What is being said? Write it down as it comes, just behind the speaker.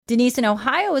Denise in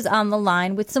Ohio is on the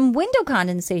line with some window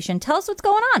condensation. Tell us what's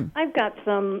going on. I've got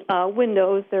some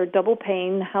windows. They're double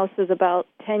pane. The house is about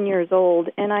 10 years old,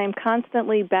 and I am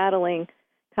constantly battling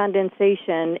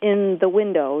condensation in the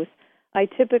windows. I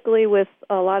typically, with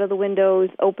a lot of the windows,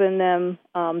 open them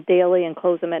daily and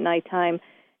close them at nighttime.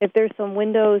 If there's some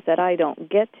windows that I don't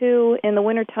get to in the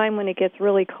wintertime when it gets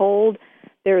really cold,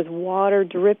 there's water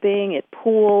dripping, it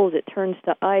pools, it turns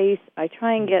to ice. I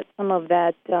try and get some of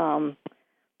that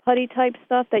putty-type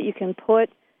stuff that you can put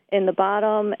in the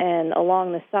bottom and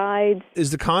along the sides.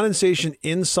 Is the condensation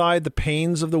inside the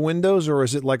panes of the windows, or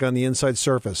is it like on the inside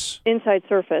surface? Inside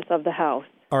surface of the house.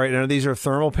 All right, now these are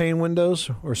thermal pane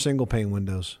windows or single pane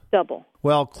windows? Double.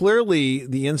 Well, clearly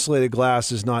the insulated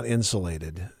glass is not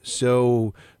insulated.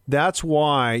 So that's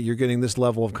why you're getting this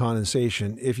level of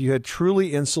condensation. If you had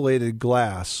truly insulated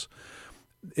glass,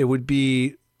 it would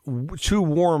be too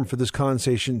warm for this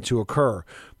condensation to occur.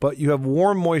 But you have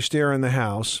warm, moist air in the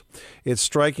house. It's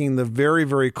striking the very,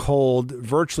 very cold,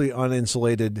 virtually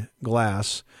uninsulated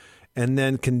glass, and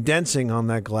then condensing on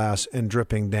that glass and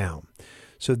dripping down.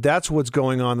 So that's what's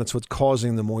going on. That's what's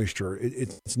causing the moisture.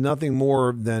 It's nothing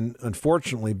more than,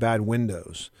 unfortunately, bad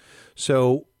windows.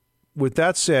 So with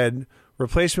that said,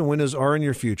 replacement windows are in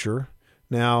your future.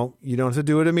 Now, you don't have to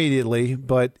do it immediately,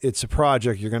 but it's a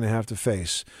project you're going to have to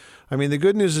face. I mean, the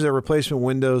good news is that replacement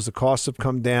windows, the costs have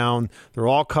come down. They're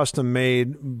all custom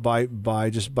made by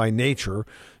nature.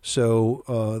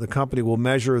 So the company will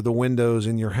measure the windows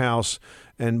in your house,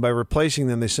 and by replacing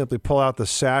them, they simply pull out the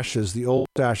sashes, the old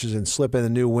sashes, and slip in a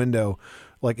new window,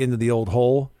 like into the old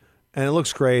hole. And it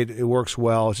looks great. It works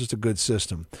well. It's just a good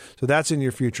system. So that's in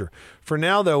your future. For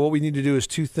now, though, what we need to do is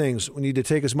two things. We need to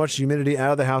take as much humidity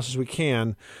out of the house as we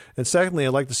can. And secondly,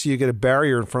 I'd like to see you get a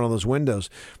barrier in front of those windows.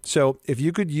 So if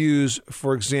you could use,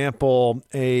 for example,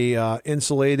 a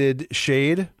insulated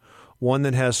shade, one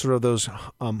that has sort of those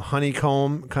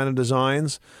honeycomb kind of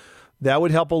designs, that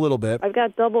would help a little bit. I've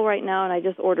got double right now, and I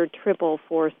just ordered triple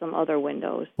for some other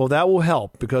windows. Well, that will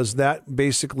help because that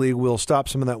basically will stop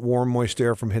some of that warm, moist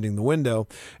air from hitting the window.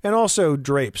 And also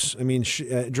drapes. I mean,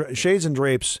 shades and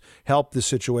drapes help the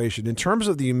situation. In terms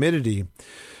of the humidity,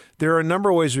 there are a number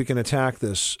of ways we can attack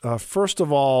this. First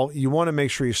of all, you want to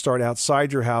make sure you start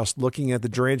outside your house looking at the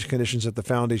drainage conditions at the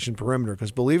foundation perimeter.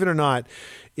 Because believe it or not,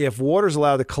 if water is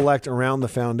allowed to collect around the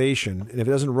foundation, and if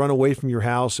it doesn't run away from your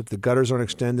house, if the gutters aren't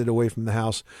extended away from the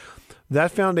house,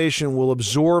 that foundation will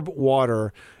absorb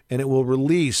water and it will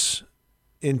release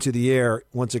into the air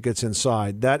once it gets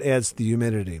inside. That adds to the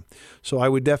humidity. So I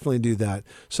would definitely do that.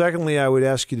 Secondly, I would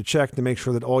ask you to check to make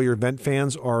sure that all your vent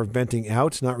fans are venting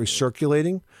out, not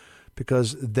recirculating,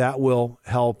 because that will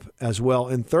help as well.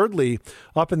 And thirdly,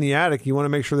 up in the attic, you want to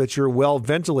make sure that you're well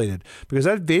ventilated, because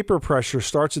that vapor pressure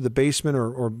starts at the basement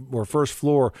or first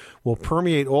floor, will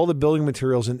permeate all the building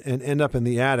materials and end up in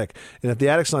the attic. And if the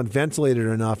attic's not ventilated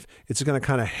enough, it's going to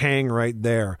kind of hang right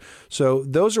there. So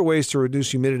those are ways to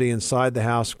reduce humidity inside the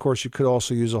house. Of course, you could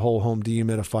also use a whole home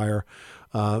dehumidifier.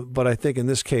 But I think in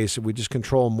this case, if we just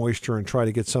control moisture and try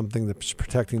to get something that's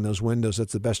protecting those windows,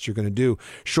 that's the best you're going to do,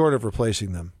 short of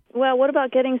replacing them. Well, what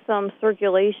about getting some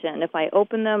circulation? If I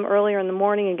open them earlier in the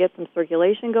morning and get some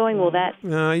circulation going, will that...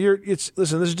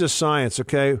 Listen, this is just science,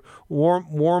 okay?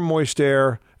 Warm, moist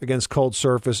air against cold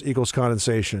surface equals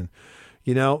condensation.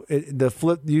 You know,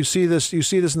 you see this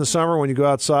in the summer when you go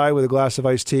outside with a glass of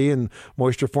iced tea and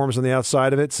moisture forms on the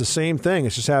outside of it. It's the same thing.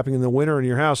 It's just happening in the winter in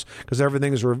your house because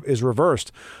everything is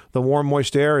reversed. The warm,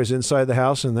 moist air is inside the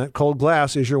house, and that cold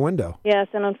glass is your window. Yes,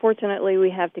 and unfortunately,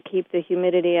 we have to keep the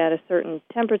humidity at a certain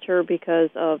temperature because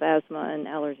of asthma and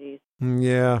allergies.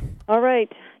 Yeah. All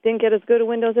right. Didn't get as good a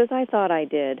windows as I thought I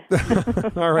did.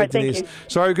 All right, Denise.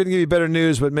 Sorry we couldn't give you better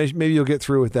news, but maybe you'll get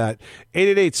through with that.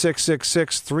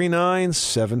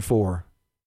 888-666-3974.